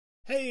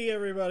Hey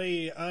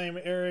everybody, I'm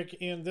Eric,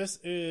 and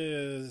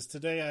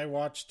today I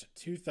watched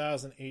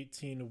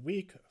 2018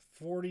 week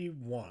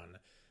 41,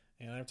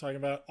 and I'm talking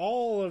about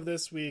all of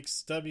this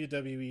week's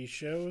WWE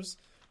shows.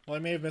 Well, I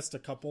may have missed a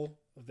couple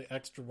of the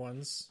extra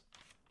ones,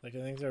 like I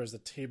think there was a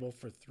table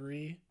for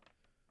three,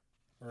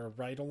 or a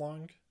ride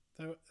along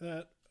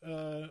that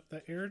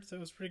aired. That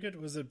was pretty good.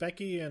 Was it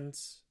Becky and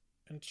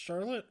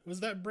Charlotte?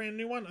 Was that a brand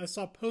new one? I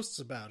saw posts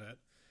about it,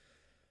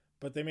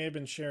 but they may have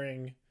been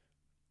sharing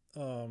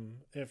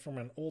it from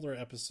an older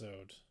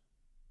episode.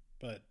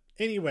 But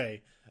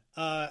anyway,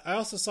 I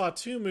also saw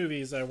two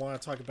movies I want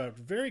to talk about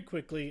very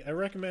quickly. I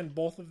recommend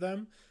both of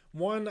them.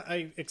 One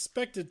I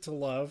expected to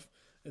love.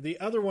 The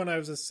other one I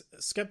was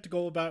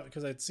skeptical about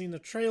because I'd seen the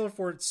trailer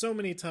for it so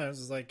many times.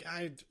 It's like,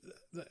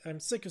 I'm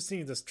sick of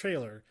seeing this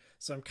trailer,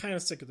 so I'm kind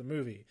of sick of the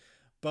movie.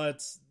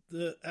 But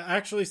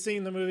actually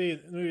seeing the movie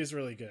is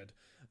really good.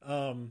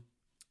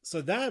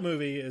 So that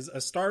movie is A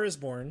Star Is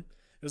Born.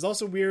 It was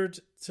also weird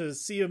to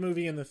see a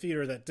movie in the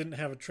theater that didn't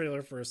have a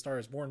trailer for A Star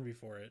Is Born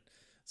before it.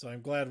 So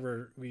I'm glad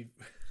we've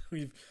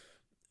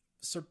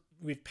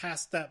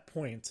passed that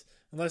point.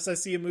 Unless I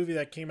see a movie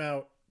that came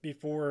out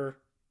before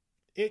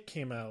it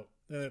came out,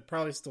 then it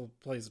probably still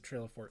plays a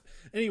trailer for it.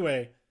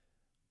 Anyway,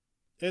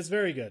 it's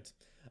very good.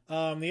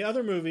 The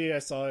other movie I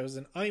saw, it was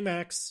an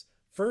IMAX,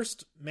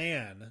 First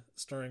Man,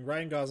 starring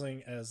Ryan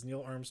Gosling as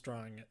Neil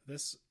Armstrong.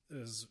 This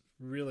is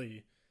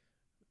really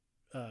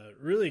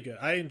good.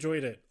 I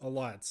enjoyed it a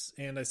lot,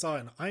 and I saw it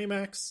in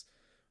IMAX,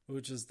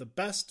 which is the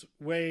best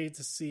way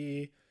to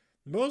see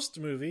most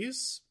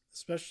movies,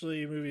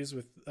 especially movies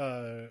with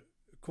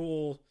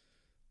cool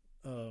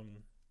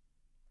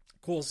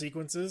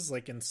sequences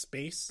like in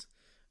space,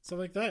 stuff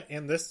like that.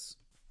 And this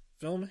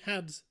film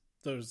had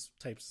those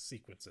types of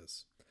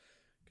sequences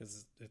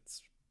because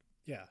it's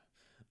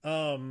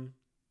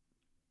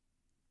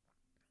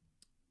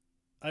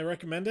I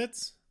recommend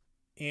it,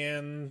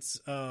 and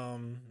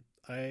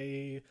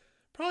I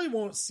probably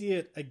won't see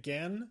it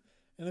again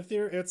in the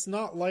theater. It's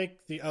not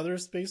like the other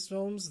space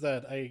films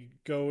that I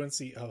go and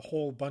see a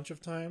whole bunch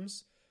of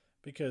times,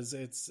 because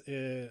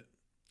it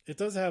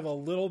does have a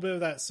little bit of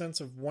that sense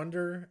of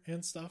wonder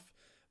and stuff,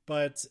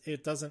 but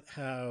it doesn't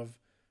have.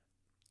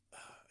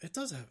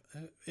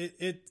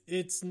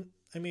 It's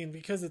I mean,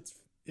 because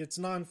it's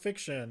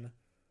nonfiction,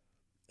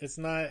 it's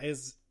not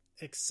as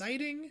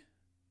exciting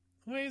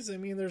ways. I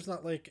mean, there's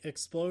not like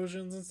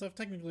explosions and stuff.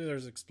 Technically,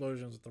 there's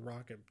explosions with the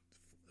rocket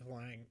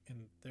flying,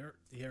 and there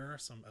are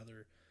some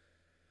other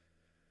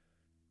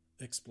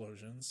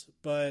explosions.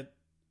 But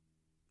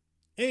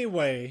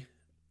anyway,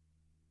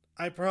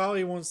 I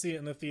probably won't see it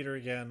in the theater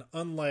again,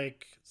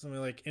 unlike something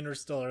like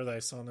Interstellar that I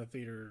saw in the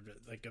theater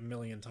like a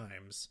million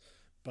times.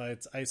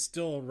 But I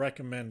still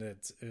recommend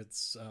it.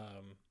 It's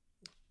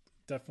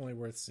definitely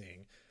worth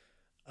seeing.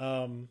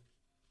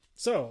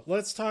 So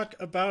let's talk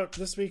about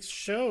this week's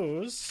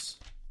shows,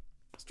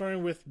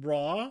 starting with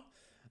Raw.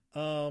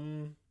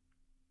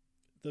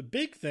 The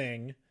big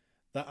thing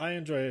that I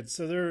enjoyed,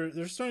 so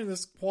they're starting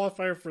this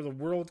qualifier for the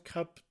World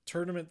Cup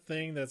tournament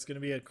thing that's going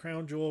to be at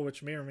Crown Jewel,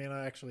 which may or may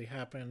not actually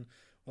happen.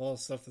 All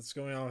the stuff that's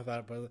going on with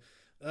that, but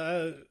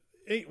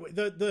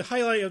the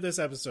highlight of this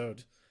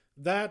episode,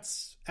 that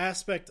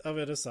aspect of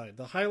it aside,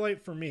 the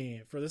highlight for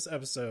me for this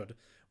episode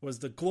was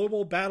the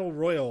global battle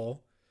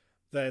royal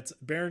that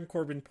Baron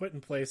Corbin put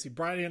in place. He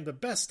brought in the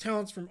best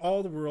talents from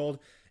all the world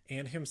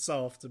and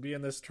himself to be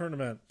in this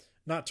in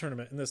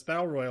this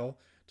battle royal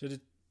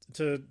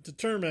to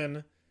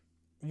determine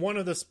one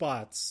of the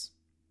spots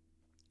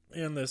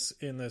in this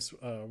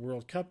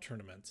World Cup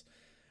tournament.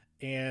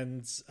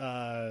 And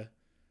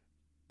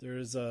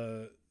there's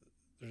a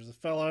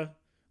fella,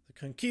 the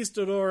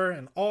Conquistador,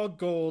 and all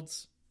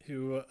golds,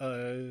 who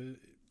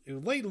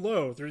laid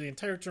low through the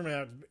entire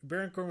tournament.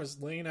 Baron Corbin was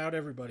laying out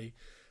everybody.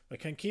 The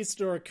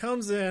Conquistador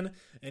comes in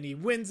and he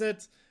wins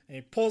it, and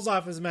he pulls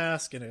off his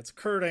mask, and it's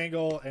Kurt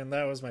Angle, and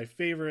that was my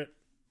favorite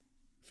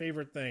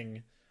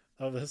thing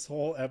of this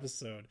whole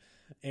episode.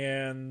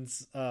 And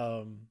this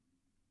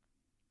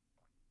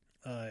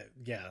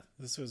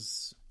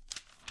was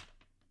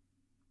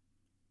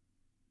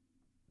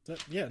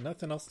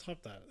nothing else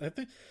topped that. I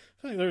think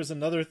there was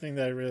another thing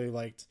that I really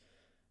liked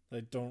that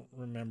I don't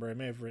remember. I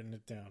may have written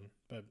it down,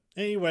 but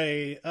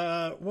anyway,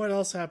 what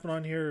else happened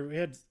on here? We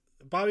had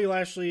Bobby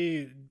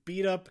Lashley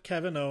beat up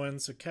Kevin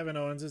Owens, so Kevin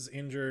Owens is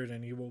injured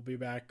and he will be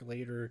back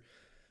later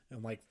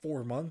in like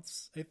 4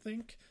 months, I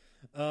think.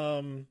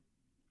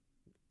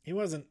 He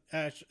wasn't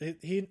actually,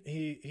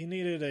 he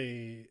needed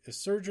a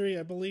surgery,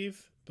 I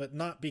believe, but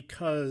not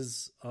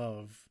because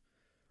of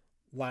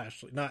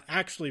Lashley. Not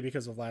actually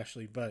because of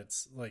Lashley, but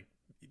it's like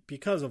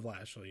because of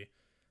Lashley,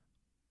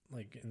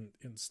 like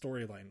in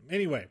storyline.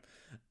 Anyway,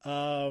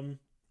 so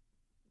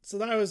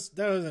that was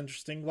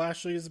interesting.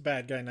 Lashley is a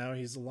bad guy now.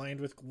 He's aligned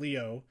with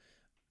Leo,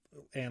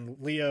 and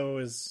Leo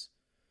is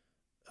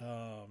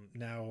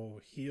now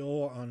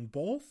heel on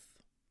both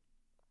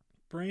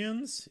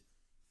brands,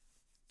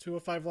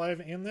 205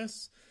 Live and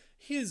this.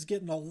 He is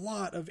getting a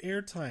lot of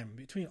airtime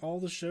between all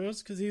the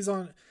shows because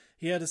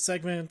he had a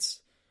segment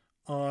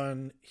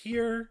on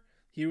here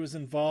He was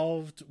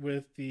involved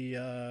with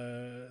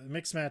the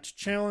Mixed Match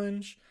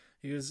Challenge.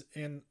 He was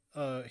in.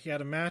 He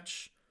had a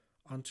match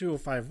on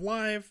 205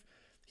 Live.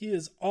 He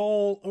is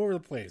all over the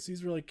place.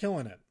 He's really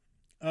killing it.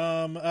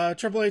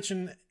 Triple H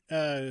and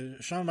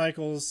Shawn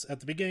Michaels at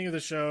the beginning of the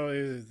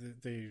show,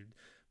 they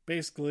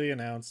basically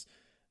announced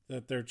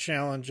that they're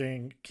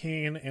challenging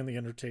Kane and The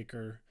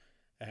Undertaker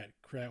at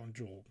Crown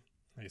Jewel.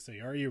 They say,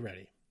 "Are you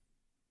ready?"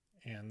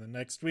 And the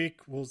next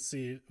week we'll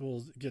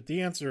get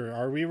the answer.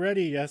 Are we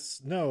ready?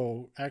 Yes,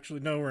 no. Actually,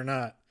 no, we're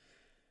not.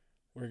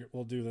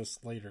 We'll do this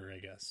later, I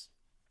guess,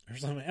 or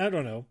something. I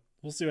don't know.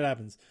 We'll see what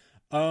happens.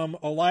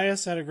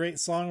 Elias had a great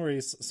song where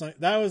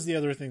that was the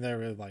other thing that I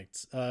really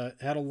liked.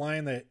 Had a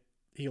line that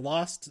he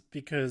lost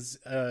because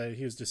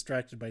he was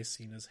distracted by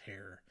Cena's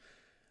hair.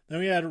 Then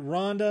we had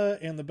Ronda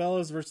and the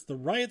Bellas versus the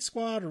Riot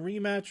Squad, a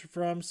rematch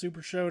from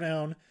Super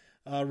Showdown.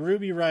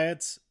 Ruby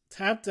Riott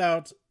tapped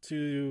out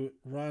to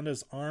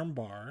Ronda's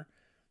armbar,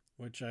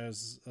 which I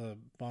was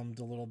bummed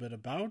a little bit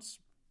about.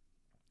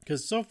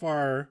 Because so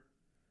far,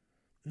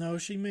 no,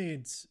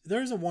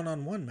 there's a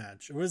one-on-one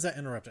match. Or was that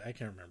interrupted? I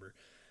can't remember.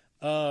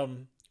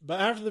 But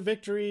after the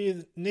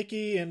victory,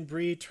 Nikki and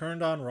Brie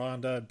turned on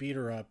Ronda, beat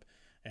her up.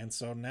 And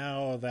so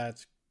now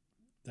that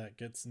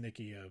gets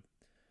Nikki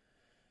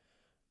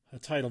a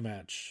title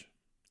match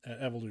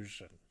at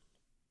Evolution.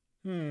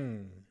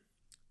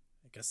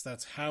 I guess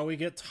that's how we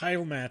get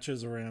title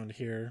matches around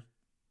here.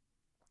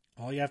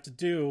 All you have to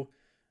do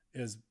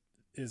is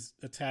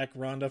attack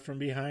Ronda from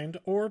behind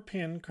or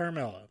pin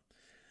Carmella.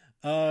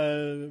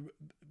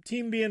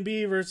 Team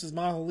B&B versus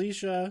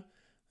Mahalisha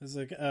is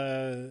like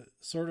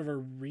sort of a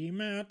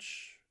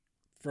rematch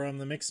from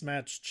the Mixed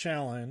Match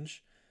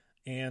Challenge.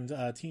 And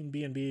Team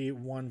B&B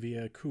won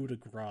via coup de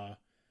grace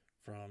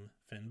from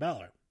Finn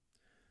Balor.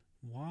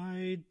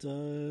 Why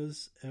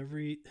does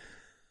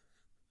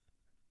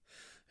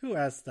Who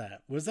asked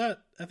that? Was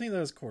that... I think that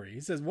was Corey.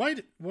 He says, why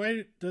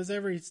does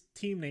every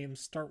team name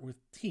start with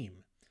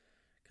team?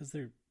 Because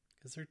they're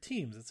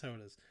teams. That's how it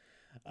is.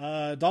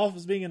 Dolph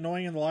is being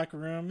annoying in the locker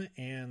room,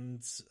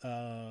 and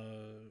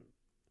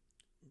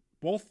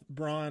both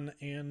Braun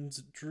and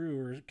Drew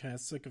are kind of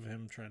sick of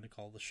him trying to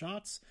call the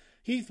shots.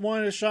 Heath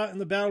wanted a shot in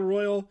the Battle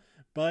Royal,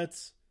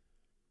 but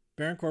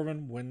Baron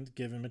Corbin wouldn't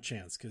give him a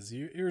chance because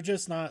you're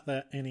just not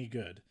that any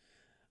good.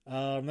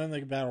 Then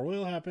the Battle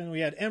Royal happened.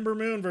 We had Ember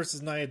Moon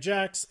versus Nia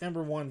Jax.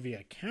 Ember won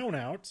via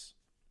countout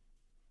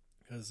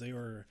because they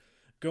were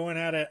going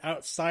at it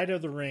outside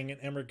of the ring,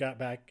 and Ember got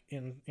back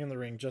in the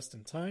ring just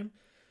in time.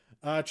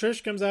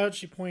 Trish comes out.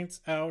 She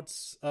points out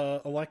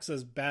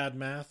Alexa's bad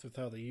math with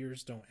how the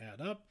years don't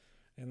add up.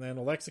 And then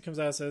Alexa comes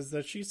out and says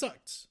that she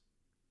sucked.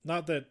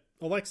 Not that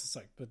Alexa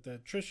sucked, but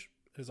that Trish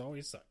has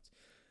always sucked.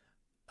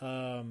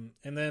 And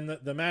then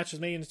the match is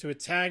made into a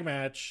tag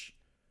match.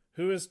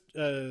 Who is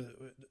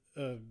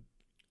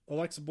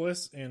Alexa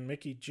Bliss and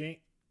Mickie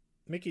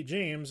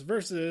James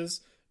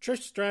versus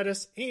Trish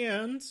Stratus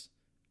and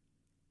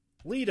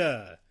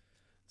Lita.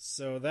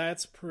 So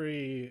that's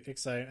pretty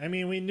exciting. I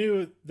mean, we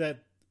knew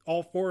that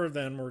all four of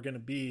them were going to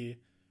be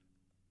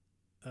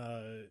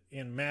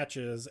in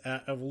matches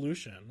at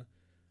Evolution,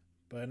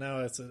 but now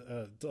it's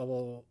a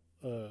double.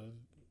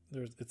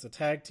 It's a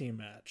tag team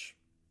match.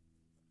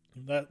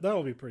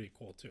 That'll be pretty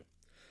cool too.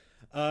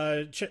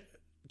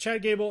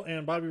 Chad Gable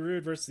and Bobby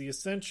Roode versus the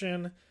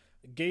Ascension.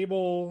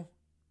 Gable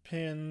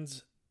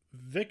pinned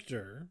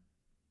Victor,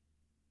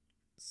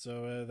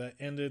 so that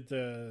ended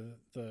the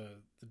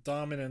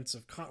dominance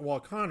of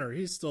Connor.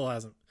 He's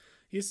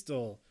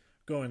still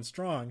going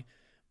strong,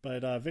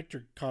 but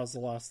Victor caused the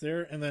loss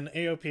there. And then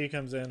AOP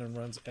comes in and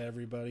runs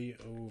everybody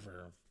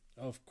over.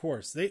 Of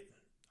course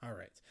all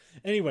right.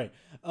 Anyway,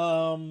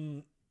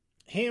 Heyman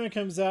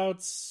comes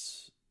out,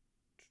 says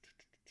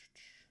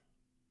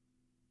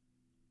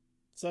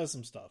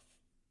some stuff.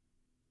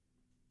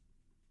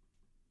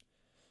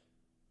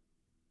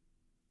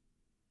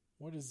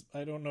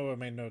 I don't know what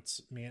my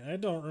notes mean. I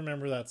don't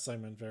remember that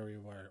segment very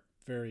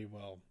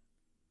well.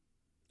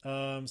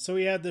 So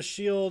we had the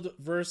Shield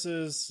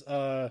versus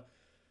the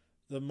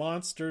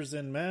Monsters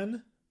and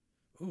Men.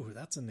 Ooh,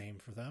 that's a name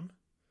for them.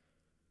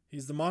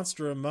 He's the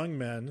monster among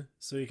men,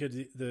 so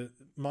the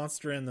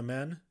Monster and the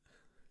Men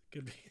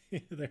could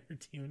be their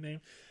team name.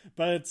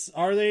 But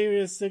are they going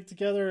to stick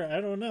together?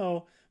 I don't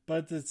know.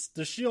 But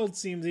the Shield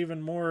seems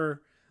even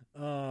more...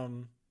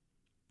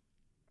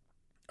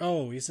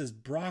 he says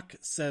Brock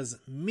says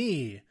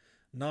me,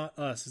 not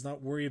us. He's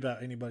not worried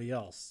about anybody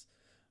else.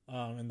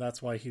 And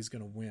that's why he's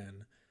going to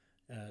win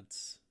at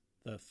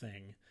the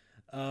thing.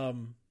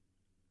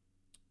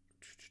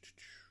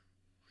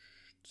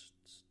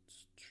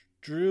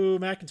 Drew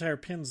McIntyre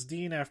pins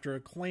Dean after a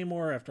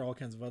Claymore, after all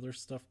kinds of other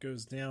stuff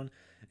goes down,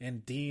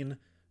 and Dean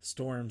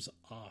storms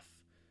off.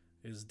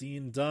 Is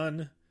Dean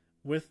done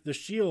with the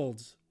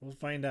Shield? We'll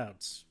find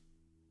out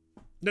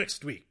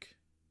next week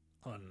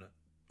on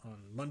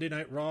Monday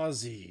Night Raw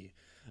Z.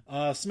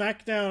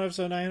 SmackDown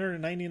episode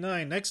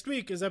 999. Next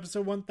week is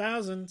episode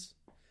 1000.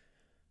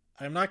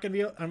 I'm not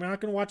gonna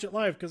watch it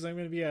live because I'm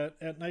gonna be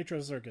at Nitro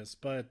Circus,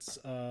 but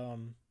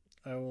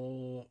I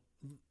will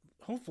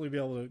hopefully be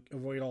able to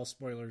avoid all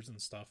spoilers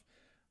and stuff,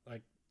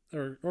 like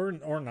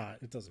or not.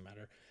 It doesn't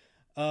matter.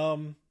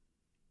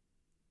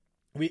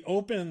 We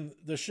open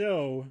the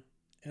show,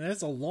 and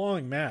it's a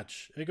long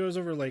match. It goes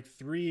over like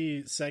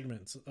 3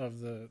 segments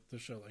of the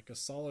show, like a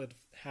solid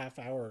half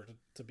hour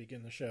to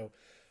begin the show.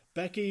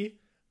 Becky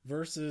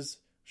versus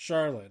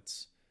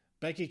Charlotte.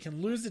 Becky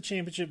can lose the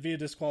championship via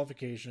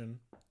disqualification,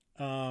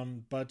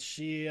 but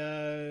she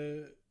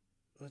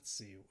let's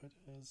see, what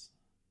is,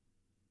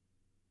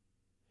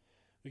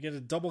 we get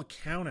a double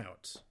count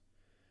out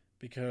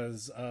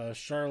because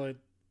Charlotte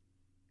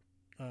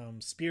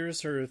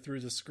spears her through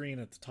the screen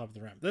at the top of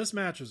the ramp. This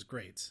match was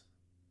great.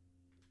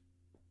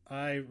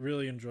 I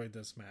really enjoyed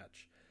this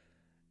match.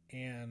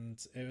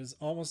 And it was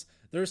almost,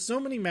 there's so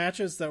many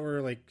matches that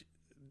were like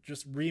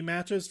just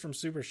rematches from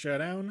Super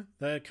Showdown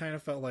that it kind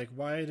of felt like,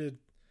 why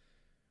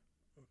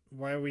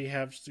we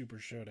have Super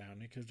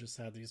Showdown? You could just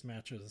have these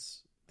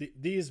matches,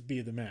 these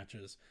be the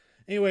matches.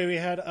 Anyway, we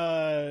had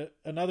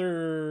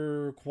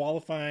another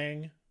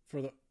qualifying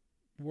for the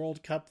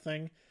World Cup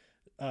thing.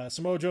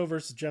 Samoa Joe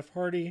versus Jeff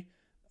Hardy.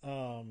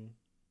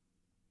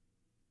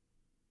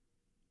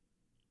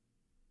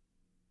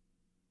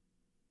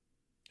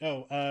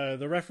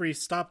 The referee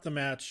stopped the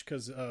match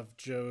because of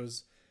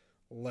Joe's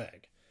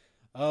leg.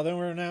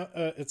 Then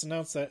it's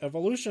announced that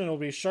Evolution will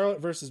be Charlotte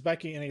versus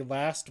Becky in a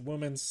last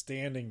woman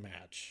standing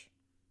match.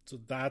 So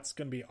that's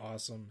going to be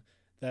awesome.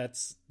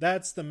 That's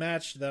the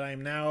match that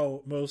I'm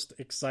now most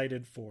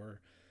excited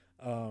for,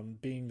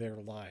 being there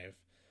live.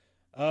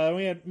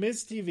 We had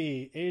Miz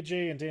TV,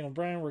 AJ and Daniel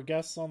Bryan were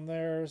guests on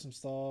there. Some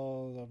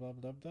stall,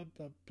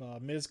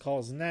 Miz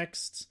calls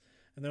next.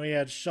 And then we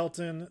had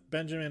Shelton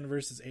Benjamin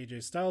versus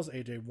AJ Styles.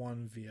 AJ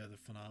won via the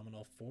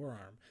phenomenal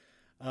forearm.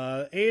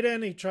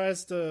 Aiden, he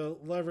tries to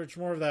leverage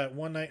more of that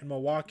one night in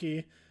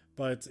Milwaukee,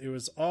 but it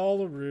was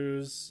all a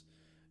ruse.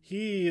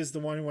 He is the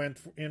one who went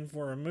in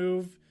for a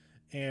move,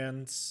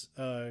 and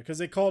because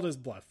they called his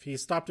bluff. He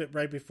stopped it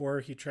right before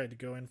he tried to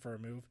go in for a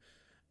move,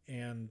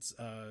 and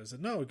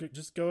said, no,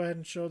 just go ahead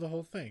and show the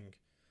whole thing.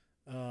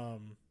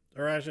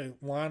 Or actually,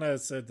 Lana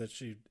said that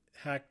she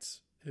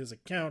hacked his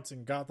account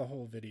and got the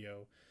whole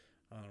video.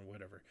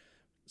 Whatever.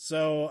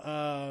 So,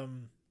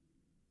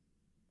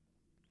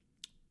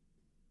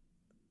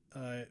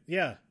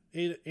 yeah,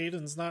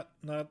 Aiden's not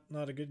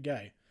a good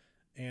guy,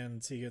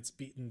 and he gets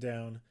beaten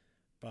down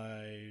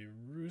by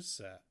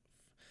Rusev.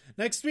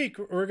 Next week,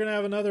 we're gonna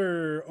have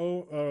another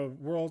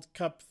World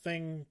Cup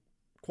thing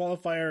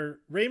qualifier: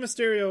 Rey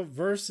Mysterio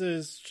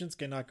versus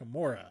Shinsuke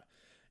Nakamura,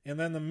 and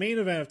then the main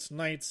event of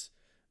tonight,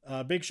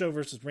 Big Show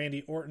versus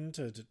Randy Orton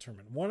to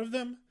determine one of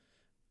them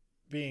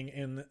being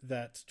in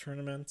that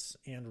tournament,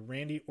 and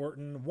Randy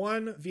Orton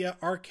won via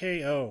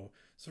RKO.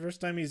 It's the first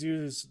time he's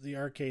used the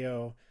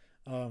RKO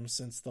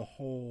since the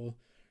whole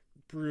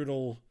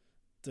brutal,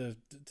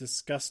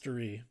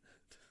 disgustery.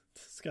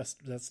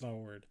 That's not a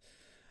word.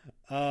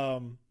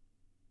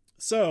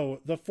 So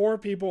the 4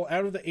 people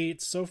out of the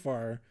 8 so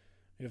far,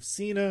 we have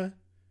Cena,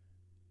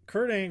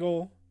 Kurt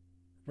Angle,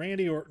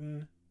 Randy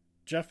Orton,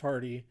 Jeff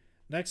Hardy.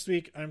 Next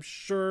week, I'm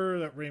sure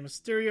that Rey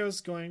Mysterio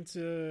is going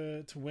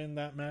to win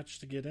that match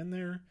to get in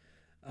there.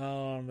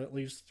 That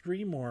leaves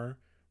 3 more.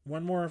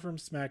 1 more from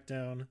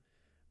SmackDown.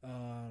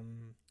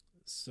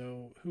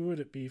 So who would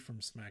it be from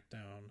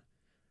SmackDown?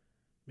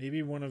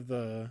 Maybe one of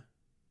the...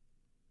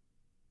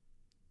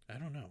 I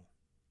don't know.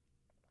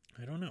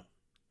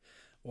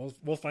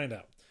 We'll find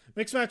out.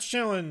 Mixed Match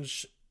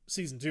Challenge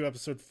Season 2,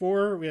 Episode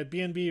 4. We had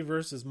BNB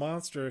versus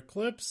Monster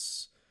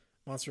Eclipse.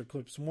 Monster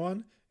Eclipse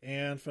won.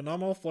 And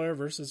Phenomenal Flair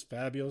versus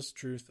Fabulous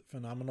Truth.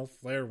 Phenomenal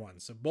Flair won.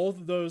 So both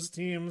of those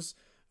teams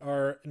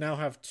now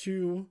have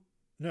 2...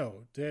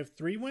 No, do they have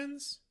 3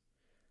 wins?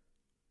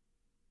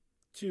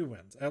 2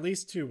 wins. At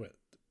least 2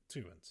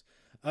 wins.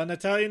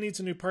 Natalya needs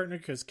a new partner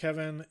because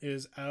Kevin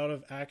is out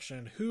of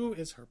action. Who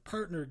is her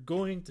partner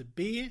going to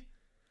be?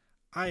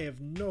 I have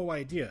no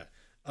idea.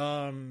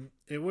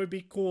 It would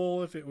be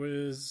cool if it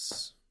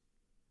was...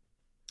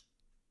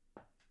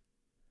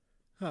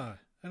 I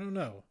don't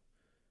know.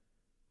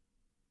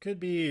 Could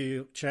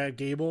be Chad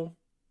Gable.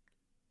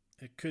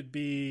 It could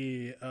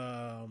be...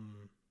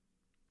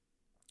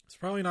 it's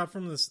probably not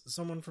from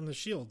someone from the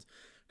Shield,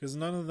 because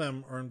none of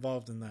them are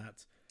involved in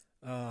that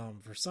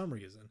for some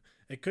reason.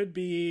 It could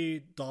be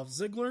Dolph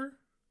Ziggler.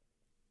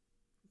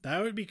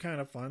 That would be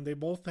kind of fun. They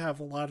both have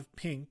a lot of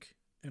pink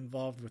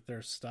involved with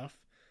their stuff.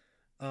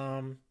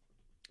 But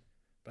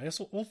I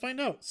guess we'll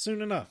find out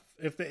soon enough.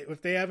 If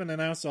they haven't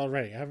announced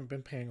already. I haven't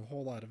been paying a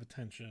whole lot of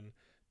attention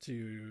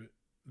to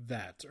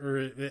that, or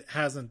it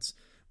hasn't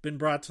been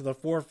brought to the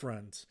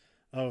forefront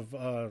of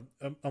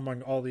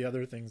among all the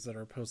other things that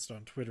are posted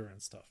on Twitter and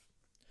stuff.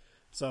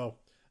 So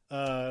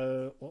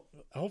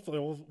hopefully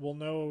we'll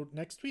know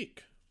next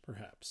week,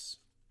 perhaps.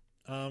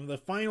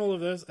 The final of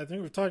this, I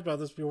think we've talked about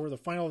this before, the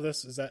final of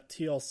this is at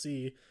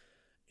TLC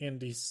in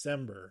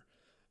December.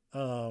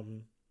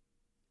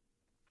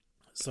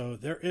 So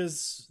there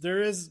is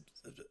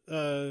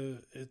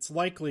it's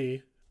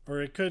likely,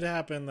 or it could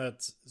happen,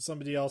 that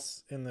somebody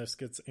else in this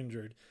gets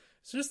injured.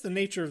 It's just the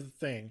nature of the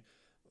thing.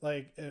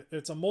 like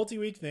it's a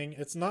multi-week thing.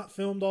 It's not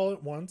filmed all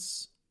at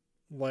once,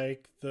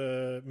 like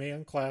the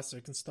Mae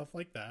Classic and stuff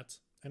like that.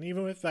 And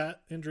even with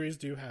that, injuries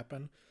do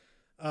happen.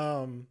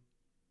 So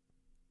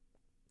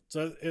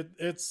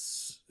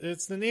it's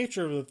the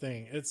nature of the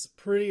thing. It's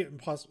pretty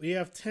impossible. You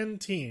have 10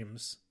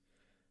 teams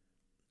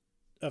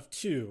of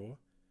 2.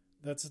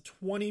 That's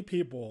 20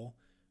 people.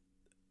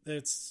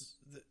 It's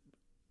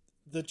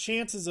the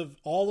chances of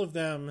all of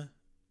them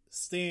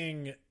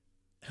staying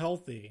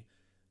healthy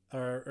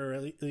or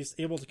at least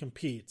able to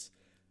compete.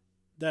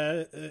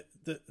 The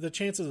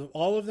chances of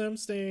all of them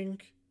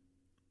staying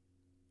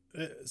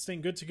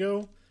good to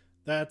go,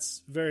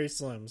 that's very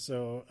slim.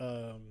 So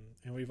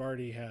and we've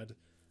already had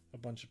a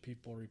bunch of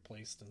people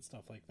replaced and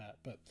stuff like that.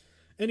 But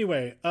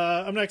anyway,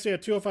 up next we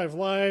had 205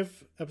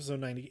 Live, episode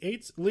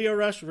 98, Lio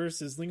Rush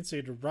versus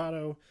Lince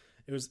Dorado.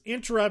 It was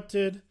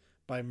interrupted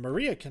by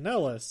Maria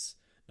Kanellis.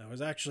 Now, it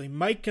was actually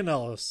Mike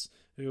Kanellis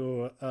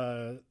who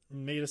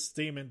made a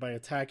statement by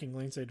attacking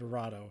Lince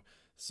Dorado.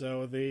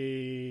 So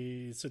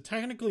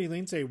technically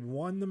Lince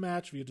won the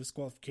match via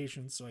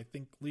disqualification, so I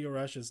think Lio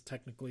Rush is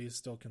technically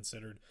still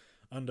considered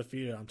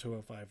undefeated on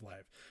 205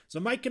 Live. So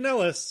Mike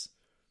Kanellis,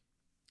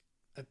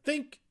 I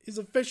think, is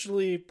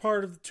officially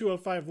part of the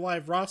 205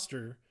 Live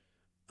roster.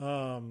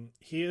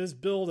 He is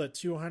billed at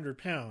 200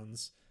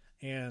 pounds,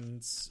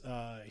 and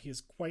he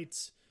is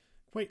quite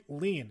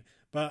lean.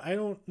 But I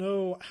don't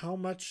know how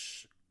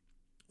much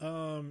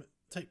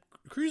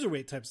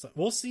cruiserweight type stuff.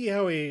 We'll see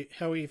how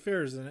he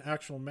fares in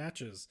actual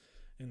matches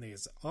in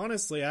these.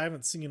 Honestly, I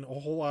haven't seen a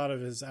whole lot of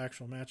his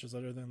actual matches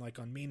other than like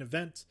on Main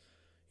Event,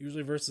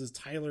 usually versus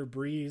Tyler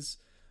Breeze.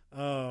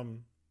 I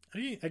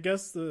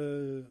guess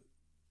the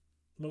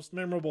most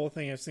memorable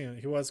thing I've seen,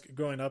 he was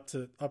going up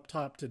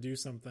top to do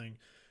something,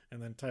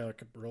 and then Tyler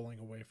kept rolling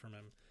away from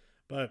him.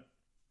 But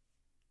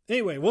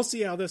anyway, we'll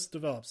see how this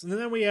develops. And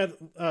then we had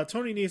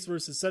Tony Nese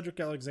versus Cedric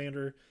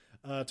Alexander.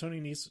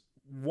 Tony Nese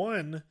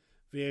won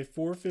via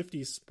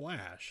 450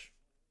 splash.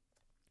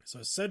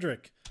 So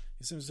Cedric,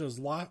 he seems to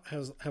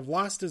have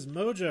lost his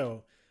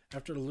mojo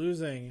after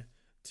losing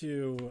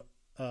to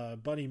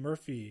Buddy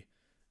Murphy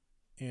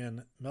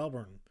in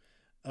Melbourne.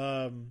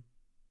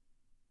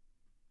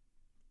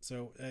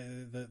 So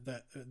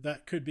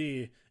that could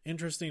be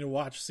interesting to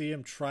watch. See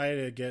him try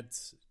to get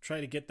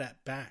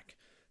that back,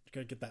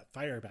 try to get that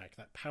fire back,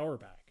 that power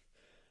back.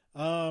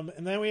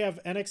 And then we have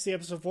NXT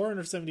episode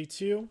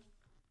 472.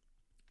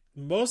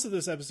 Most of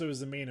this episode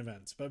is the main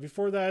event, but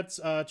before that,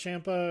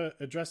 Ciampa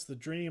addressed the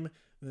Dream,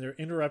 and they're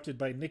interrupted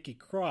by Nikki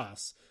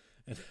Cross,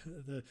 and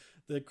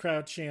the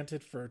crowd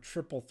chanted for a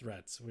triple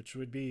threat, which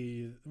would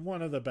be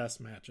one of the best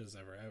matches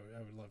ever.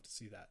 I would love to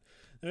see that.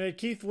 Then we had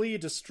Keith Lee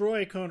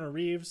destroy Kona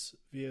Reeves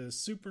via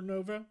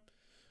Supernova.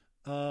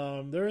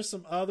 There are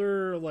some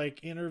other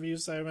like interview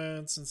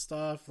segments and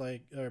stuff,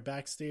 like or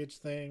backstage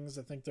things.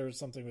 I think there was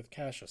something with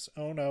Cassius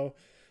Ohno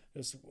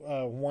just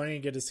wanting to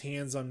get his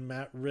hands on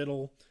Matt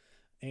Riddle.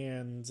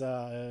 And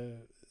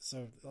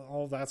so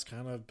all that's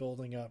kind of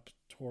building up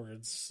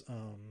towards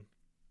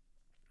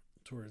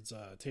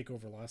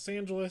TakeOver Los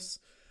Angeles.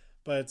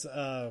 But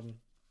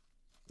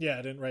yeah,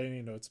 I didn't write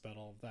any notes about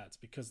all of that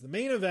because the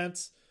main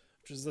event,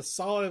 which is the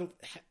solid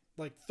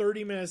like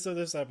 30 minutes of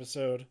this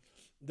episode,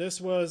 this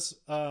was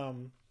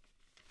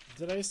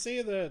did I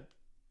say that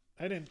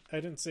I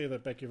didn't say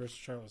that Becky versus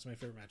Charlotte was my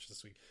favorite match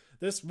this week.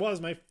 This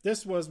was my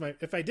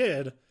if I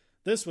did,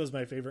 this was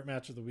my favorite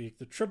match of the week.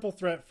 The triple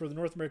threat for the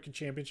North American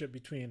Championship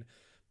between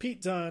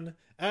Pete Dunne,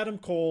 Adam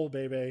Cole,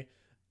 baby,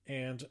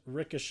 and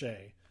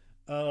Ricochet.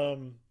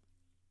 Okay,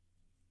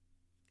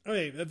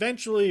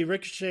 eventually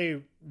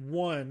Ricochet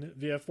won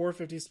via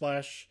 450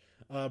 splash,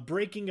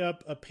 breaking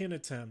up a pin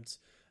attempt,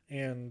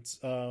 and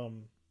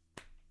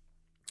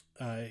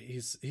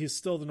he's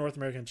still the North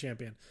American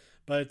champion.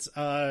 But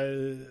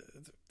the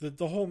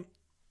whole,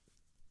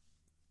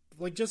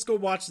 like, just go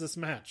watch this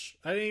match.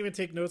 I didn't even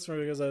take notes from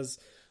it because I was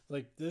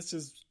like,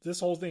 this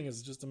whole thing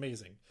is just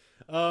amazing.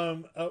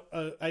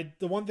 The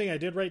one thing I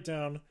did write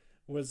down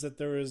was that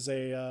there is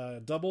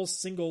a double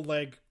single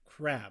leg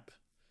crab.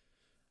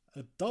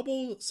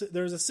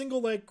 There's a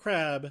single leg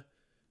crab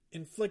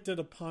inflicted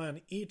upon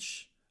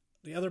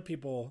the other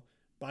people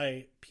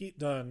by Pete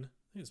Dunne.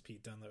 I think it was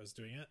Pete Dunne that was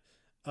doing it.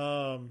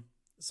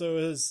 So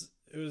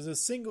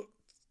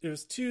it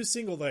was two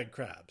single leg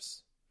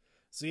crabs.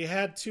 So he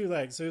had two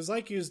legs. So it was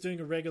like he was doing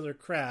a regular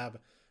crab,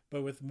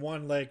 but with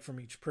one leg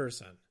from each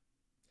person.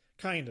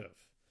 Kind of.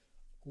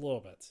 A little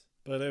bit.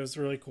 But it was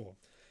really cool.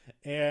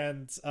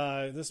 And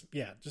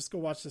just go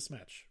watch this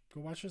match.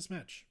 Go watch this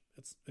match.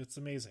 It's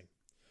amazing.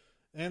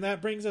 And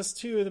that brings us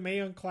to the Mae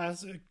Young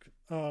Classic,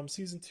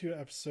 Season 2,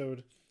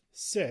 Episode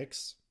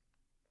 6.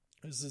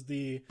 This is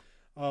the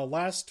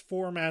last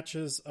 4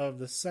 matches of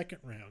the second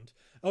round.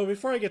 Oh,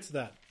 before I get to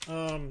that,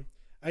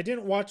 I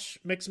didn't watch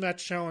Mixed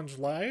Match Challenge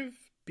live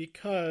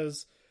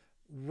because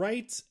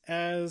right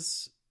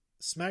as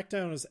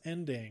SmackDown was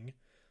ending,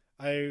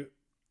 I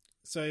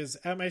was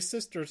at my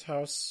sister's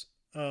house,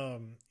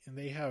 and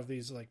they have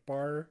these like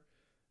bar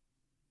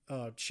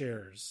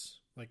chairs,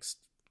 like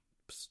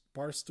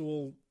bar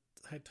stool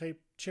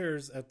type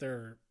chairs at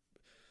their.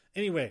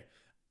 Anyway,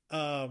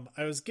 I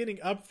was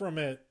getting up from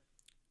it,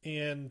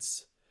 and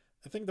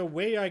I think the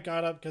way I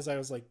got up, because I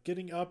was like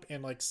getting up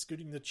and like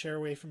scooting the chair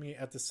away from me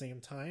at the same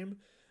time,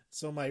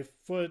 so my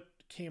foot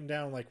came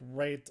down like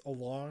right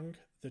along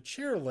the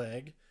chair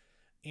leg,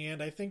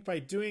 and I think by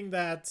doing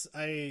that,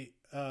 I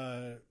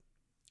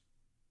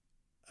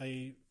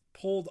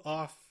pulled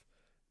off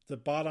the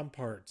bottom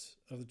part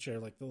of the chair,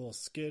 like the little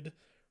skid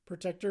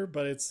protector,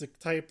 but it's the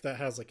type that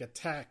has like a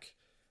tack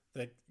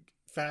that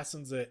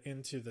fastens it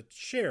into the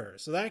chair.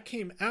 So that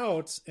came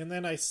out, and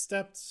then I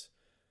stepped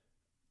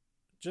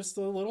just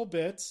a little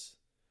bit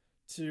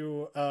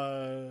to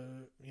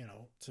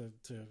to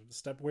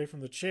step away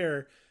from the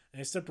chair, and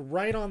I stepped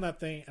right on that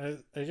thing,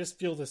 and I just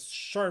feel this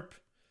sharp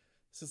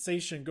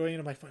sensation going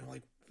into my foot. I'm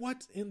like,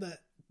 what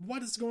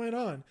is going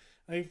on?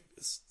 I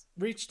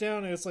reach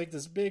down, and it's like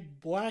this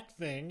big black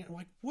thing. I'm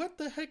like, what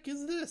the heck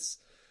is this?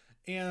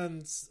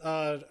 And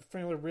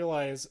finally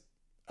realize,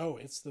 oh,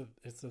 it's the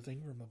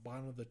thing from the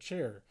bottom of the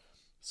chair.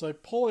 So I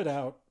pull it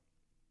out.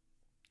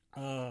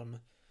 I'm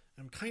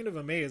kind of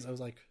amazed. I was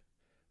like,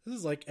 this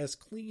is like as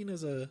clean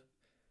as a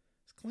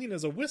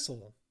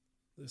whistle.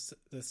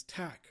 This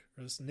tack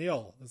or this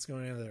nail that's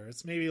going in there.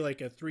 It's maybe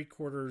like a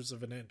 3/4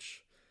 of an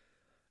inch.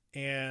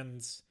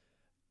 And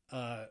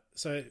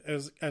so I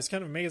was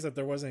kind of amazed that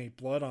there wasn't any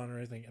blood on or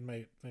anything, and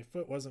my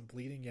foot wasn't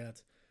bleeding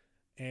yet.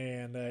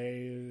 And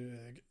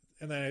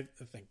then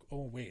I think,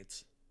 oh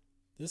wait,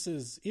 this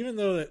is, even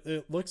though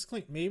it looks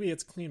clean, maybe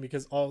it's clean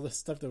because all the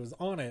stuff that was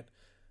on it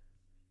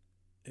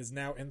is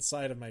now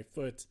inside of my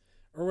foot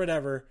or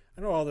whatever.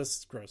 I know all this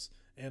is gross,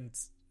 and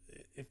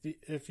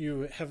if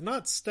you have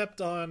not stepped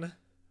on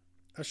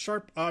a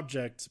sharp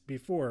object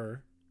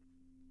before,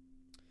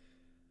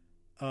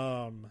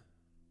 then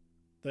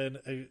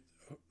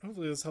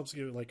hopefully this helps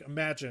you like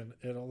imagine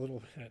it a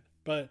little bit.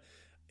 But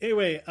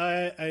anyway,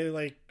 I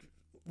like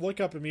look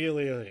up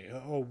immediately, like,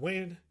 oh,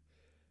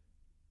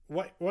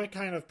 what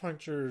kind of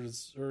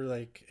punctures, or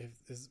like,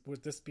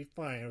 would this be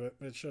fine?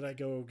 Should I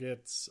go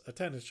get a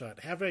tetanus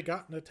shot? Have I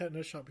gotten a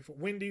tetanus shot before?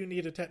 When do you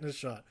need a tetanus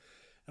shot?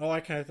 And all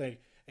that kind of thing.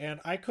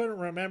 And I couldn't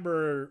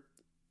remember,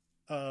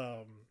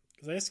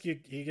 because I guess you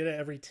get it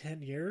every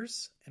 10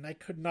 years, and I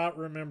could not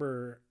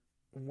remember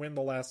when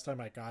the last time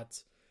I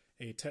got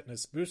a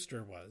tetanus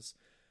booster was.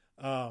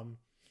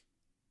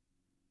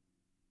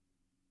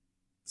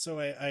 So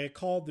I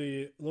called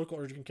the local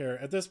urgent care.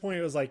 At this point,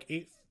 it was like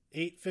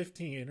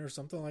 8:15 or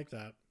something like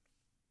that,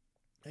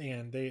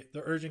 and the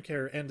urgent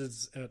care ended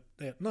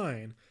at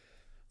 9.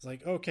 It's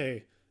like,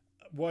 okay,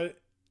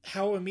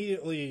 how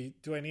immediately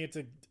do I need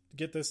to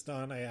get this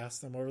done? I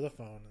asked them over the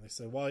phone, and they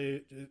said, well,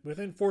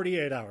 within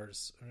 48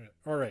 hours.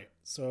 All right,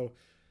 so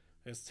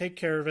let's take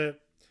care of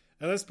it.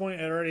 At this point,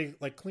 I'd already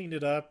like cleaned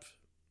it up,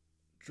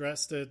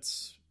 dressed it,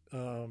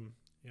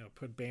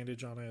 put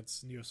bandage on it,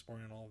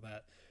 Neosporin and all of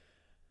that.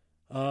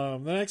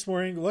 The next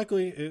morning,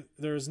 luckily,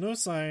 there was no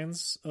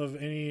signs of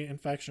any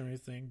infection or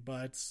anything,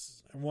 but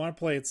I want to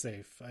play it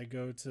safe. I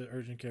go to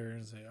urgent care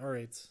and say, all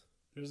right,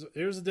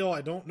 here's the deal.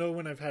 I don't know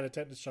when I've had a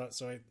tetanus shot,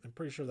 so I'm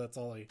pretty sure that's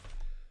all I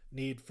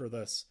need for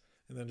this.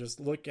 And then just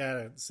look at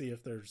it and see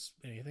if there's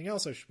anything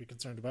else I should be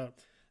concerned about.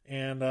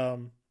 And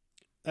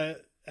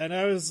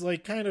I was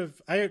like,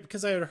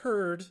 because I had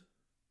heard,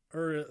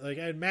 or like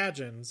I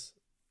imagined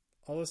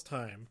all this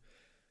time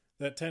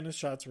that tetanus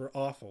shots were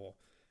awful.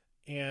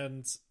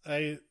 And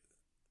and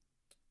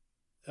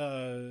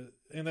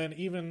then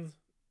even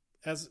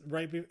as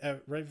right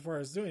before I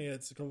was doing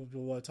it, a couple of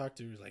people I talked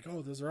to was like,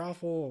 oh, those are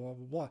awful, blah,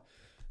 blah, blah.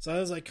 So I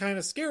was like kind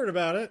of scared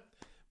about it,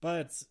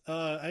 but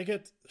I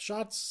get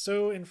shots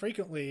so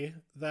infrequently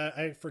that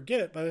I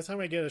forget by the time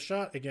I get a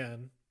shot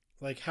again,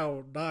 like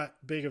how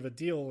not big of a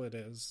deal it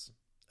is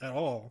at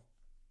all.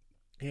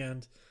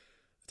 And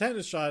the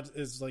tetanus shot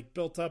is like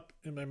built up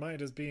in my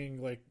mind as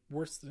being like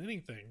worse than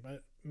anything,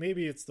 but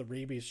maybe it's the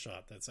rabies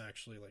shot that's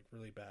actually like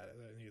really bad.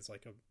 It needs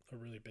like a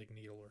really big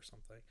needle or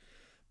something.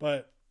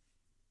 But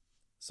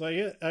so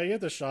I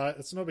get the shot.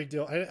 It's no big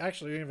deal. I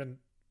actually didn't even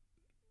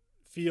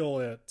feel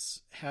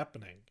it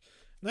happening.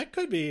 And that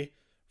could be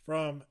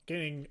from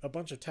getting a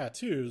bunch of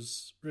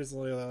tattoos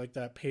recently, like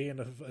that pain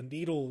of a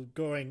needle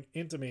going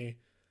into me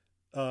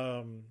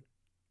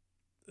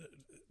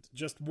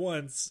just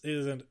once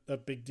isn't a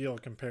big deal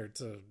compared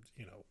to,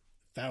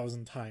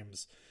 1,000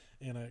 times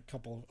in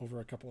over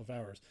a couple of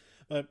hours.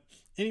 But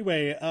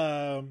anyway,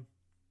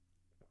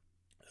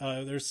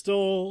 there's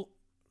still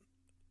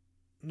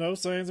no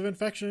signs of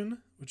infection,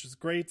 which is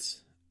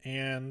great.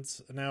 And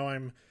now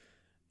I'm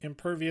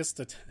impervious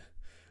to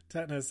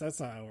tetanus. That's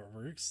not how it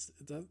works.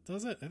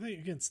 Does it? I think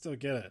you can still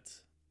get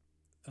it.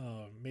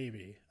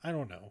 Maybe. I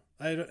don't know.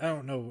 I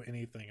don't know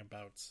anything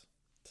about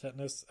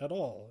tetanus at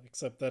all,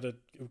 except that it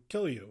will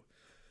kill you.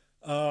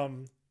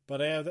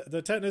 But I have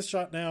the tetanus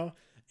shot now,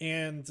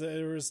 and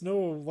there was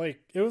no,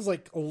 it was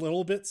like a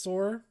little bit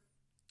sore,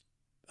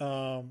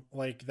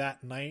 like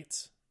that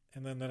night,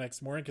 and then the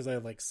next morning, because I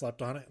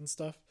slept on it and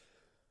stuff.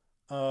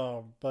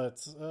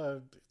 But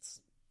it's,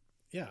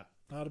 yeah,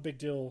 not a big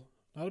deal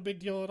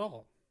at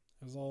all.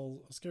 I was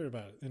all scared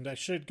about it, and I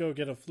should go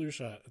get a flu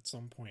shot at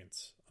some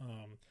point.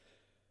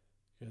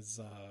 Because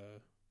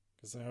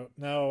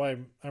now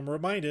I'm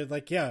reminded,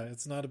 like, yeah,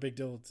 it's not a big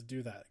deal to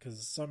do that.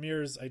 Because some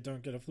years I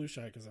don't get a flu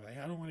shot because I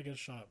don't want to get a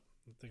shot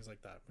and things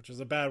like that, which is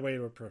a bad way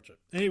to approach it.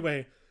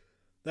 Anyway,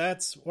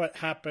 that's what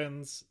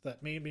happens.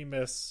 That made me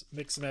miss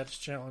Mixed Match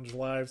Challenge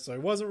Live, so I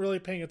wasn't really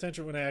paying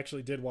attention when I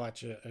actually did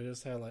watch it. I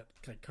just had like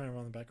kind of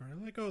on the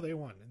background, like, oh, they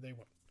won, and they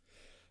won.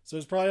 So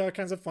there's probably all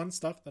kinds of fun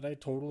stuff that I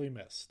totally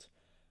missed.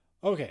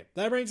 Okay,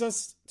 that brings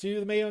us to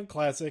the Mae Young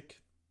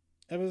Classic,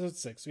 episode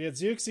 6. We had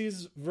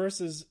Zeuxis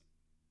versus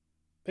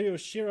Io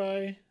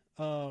Shirai.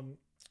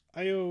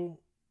 Io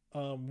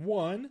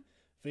won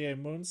via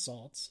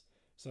moonsaults,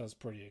 so that was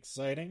pretty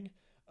exciting.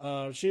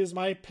 She is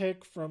my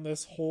pick from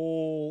this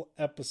whole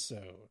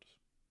episode.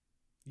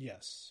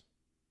 Yes.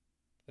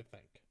 I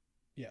think.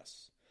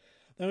 Yes.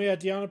 Then we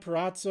had Deonna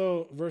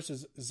Purrazzo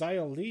versus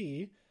Xia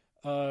Li.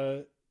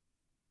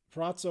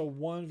 Purrazzo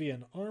won via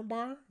an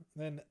armbar.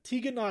 Then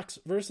Tegan Nox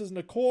versus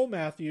Nicole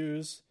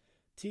Matthews.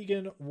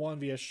 Tegan won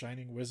via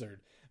Shining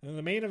Wizard. And in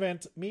the main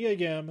event, Mia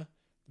Yim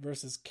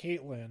versus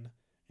Caitlyn.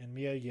 And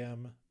Mia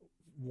Yim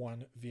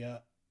won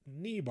via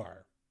knee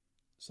bar.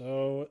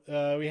 So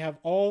we have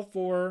all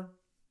 4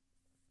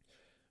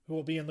 who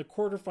will be in the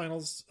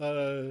quarterfinals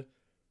to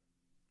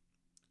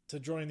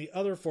join the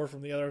other 4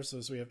 from the other.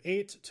 So we have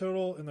 8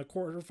 total in the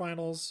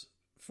quarterfinals,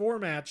 4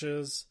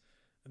 matches,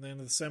 and then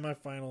the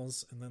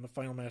semifinals, and then the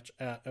final match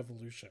at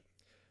Evolution.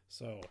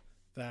 So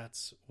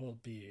that will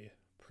be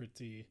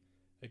pretty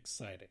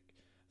exciting.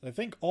 I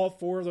think all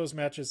 4 of those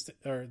matches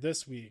are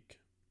this week,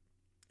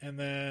 and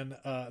then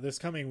this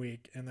coming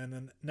week, and then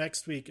the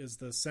next week is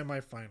the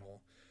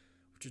semifinal,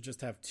 which would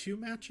just have 2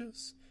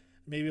 matches.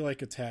 Maybe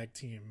like a tag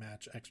team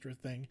match extra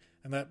thing.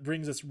 And that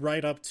brings us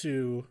right up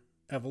to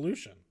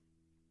Evolution.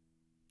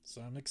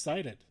 So I'm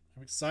excited.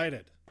 I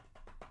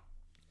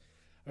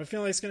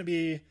feel like it's going to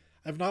be...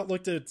 I've not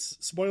looked at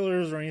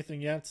spoilers or anything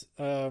yet.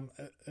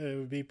 It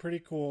would be pretty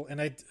cool.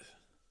 And I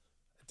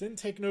didn't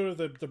take note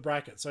of the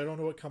bracket, so I don't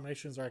know what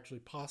combinations are actually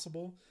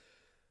possible.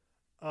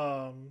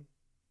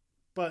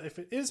 But if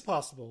it is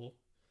possible,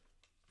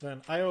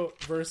 then Io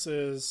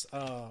versus...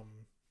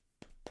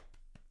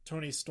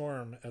 Toni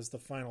Storm as the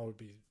final would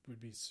be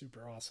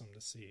super awesome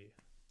to see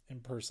in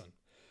person.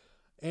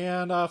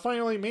 And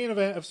finally, main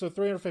event, episode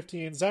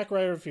 315, Zack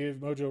Ryder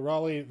defeated Mojo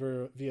Rawley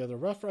via the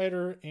Rough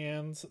Rider,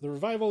 and the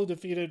Revival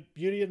defeated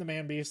Beauty and the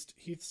Man Beast,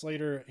 Heath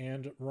Slater,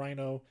 and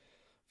Rhino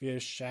via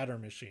Shatter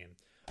Machine.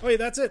 Okay,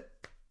 that's it.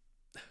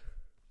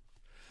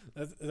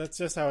 That's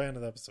just how I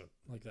ended the episode,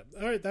 like that.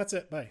 All right, that's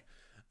it. Bye.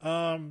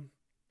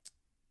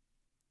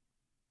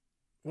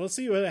 We'll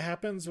see what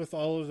happens with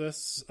all of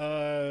this,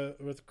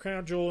 with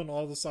Crown Jewel and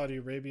all the Saudi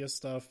Arabia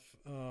stuff.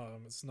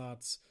 It's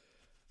not,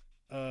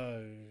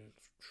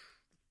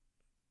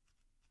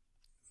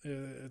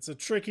 it's a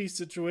tricky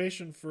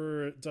situation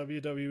for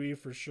WWE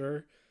for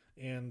sure.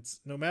 And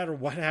no matter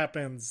what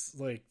happens,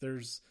 like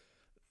there's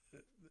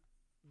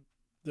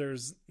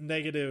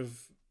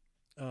negative,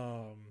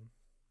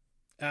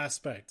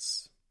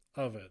 aspects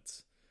of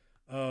it.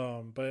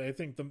 But I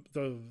think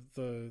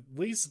the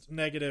least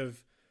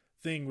negative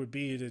thing would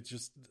be to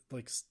just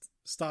like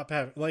stop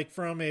having, like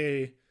from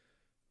a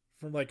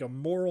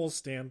moral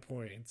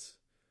standpoint,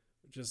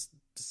 just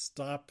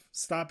stop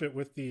it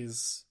with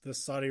this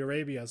Saudi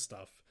Arabia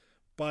stuff.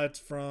 But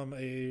from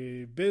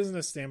a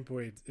business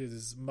standpoint, it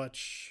is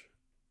much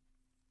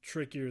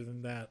trickier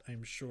than that,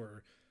 I'm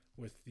sure,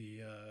 with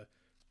the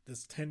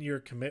this 10-year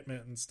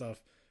commitment and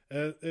stuff.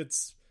 It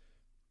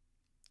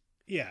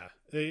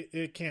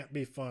can't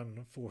be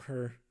fun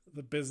for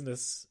the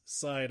business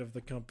side of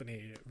the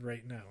company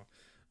right now,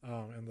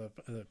 and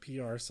the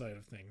PR side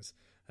of things.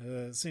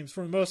 It seems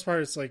for the most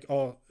part it's like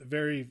all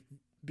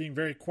being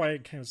very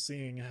quiet, kind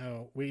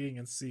of waiting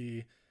and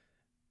see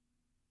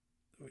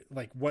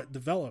like what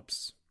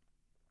develops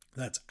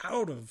that's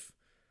out of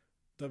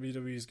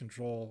WWE's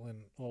control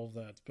and all of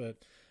that. But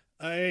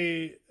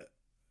I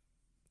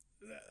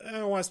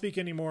don't want to speak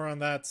anymore on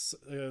that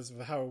as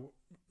of how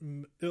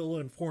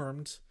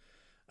ill-informed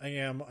I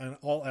am on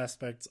all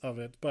aspects of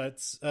it,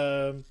 but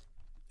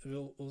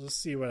we'll just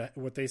see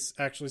what they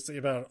actually say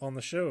about it on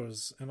the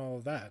shows and all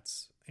of that,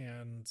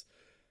 and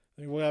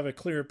I think we'll have a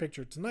clearer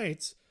picture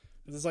tonight.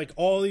 It's like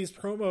all these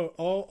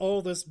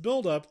all this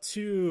build up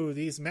to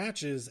these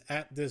matches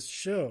at this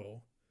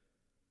show,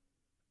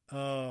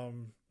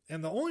 and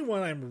the only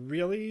one I'm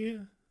really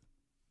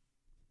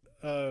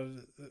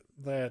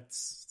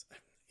that's,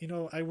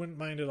 I wouldn't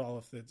mind at all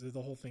if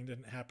the whole thing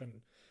didn't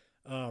happen.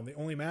 The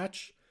only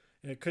match.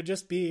 And it could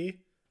just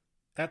be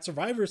at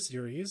Survivor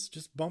Series,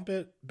 just bump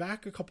it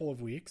back a couple of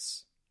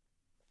weeks,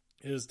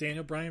 is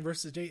Daniel Bryan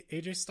versus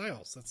AJ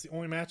Styles. That's the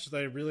only match that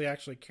I really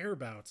actually care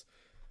about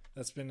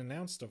that's been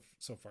announced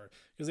so far.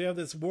 Because they have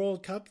this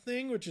World Cup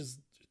thing, which is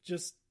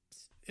just,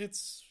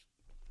 it's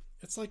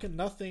like a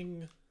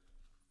nothing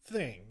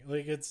thing.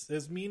 Like, it's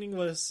as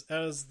meaningless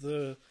as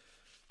the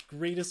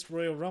greatest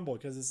Royal Rumble,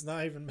 because it's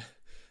not even,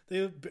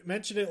 they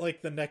mentioned it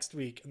like the next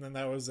week, and then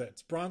that was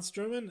it. Braun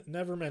Strowman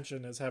never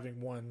mentioned as having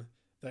won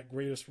that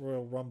Greatest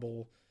Royal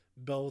Rumble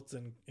belt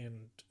and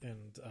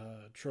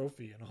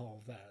trophy and all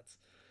of that.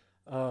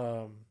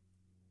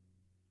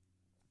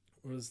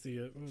 What was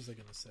I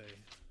gonna say?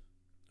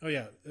 Oh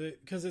yeah,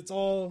 because it's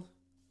all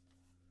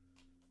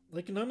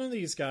like none of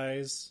these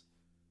guys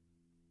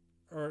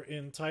are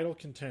in title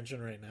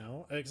contention right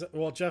now. Except,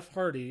 well, Jeff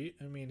Hardy.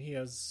 I mean, he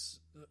is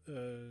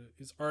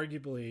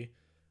arguably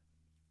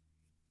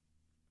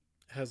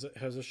has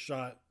a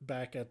shot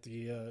back at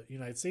the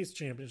United States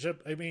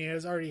Championship. I mean, he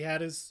has already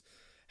had his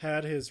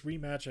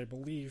rematch, I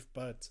believe,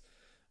 but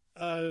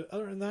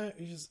other than that,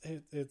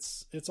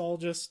 it's all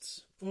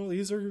just, well,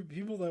 these are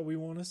people that we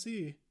want to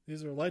see.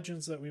 These are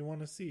legends that we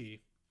want to see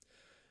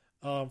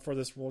for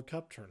this World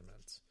Cup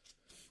tournament,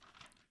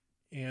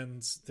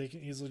 and they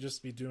can easily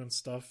just be doing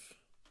stuff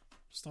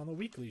just on the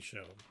weekly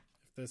show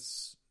if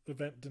this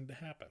event didn't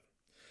happen.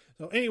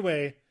 So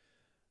anyway,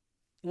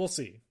 we'll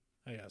see,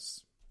 I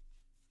guess.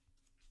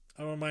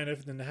 I don't mind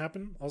if it didn't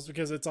happen. Also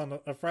because it's on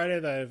a Friday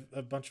that I have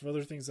a bunch of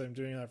other things that I'm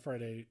doing that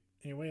Friday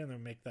anyway, and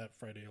then make that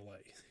Friday a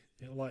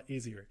lot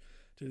easier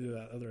to do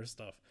that other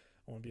stuff.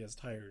 I won't be as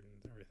tired and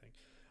everything.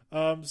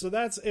 So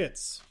that's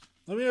it.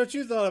 Let me know what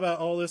you thought about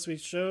all this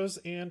week's shows.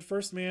 And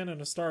First Man and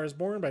a Star is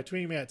Born by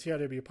tweeting me at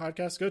TIW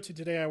Podcast. Go to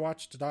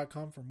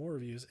todayiwatched.com for more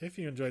reviews. If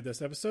you enjoyed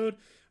this episode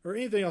or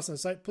anything else on the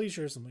site, please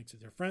share some links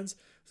with your friends.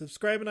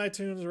 Subscribe on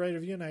iTunes, write a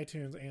review on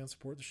iTunes, and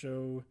support the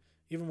show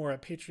even more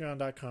at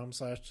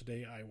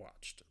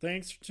patreon.com/todayiwatched.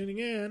 Thanks for tuning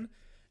in,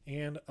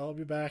 and I'll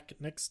be back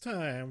next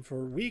time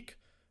for week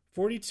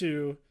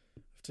 42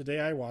 of Today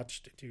I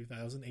Watched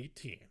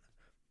 2018.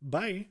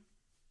 Bye.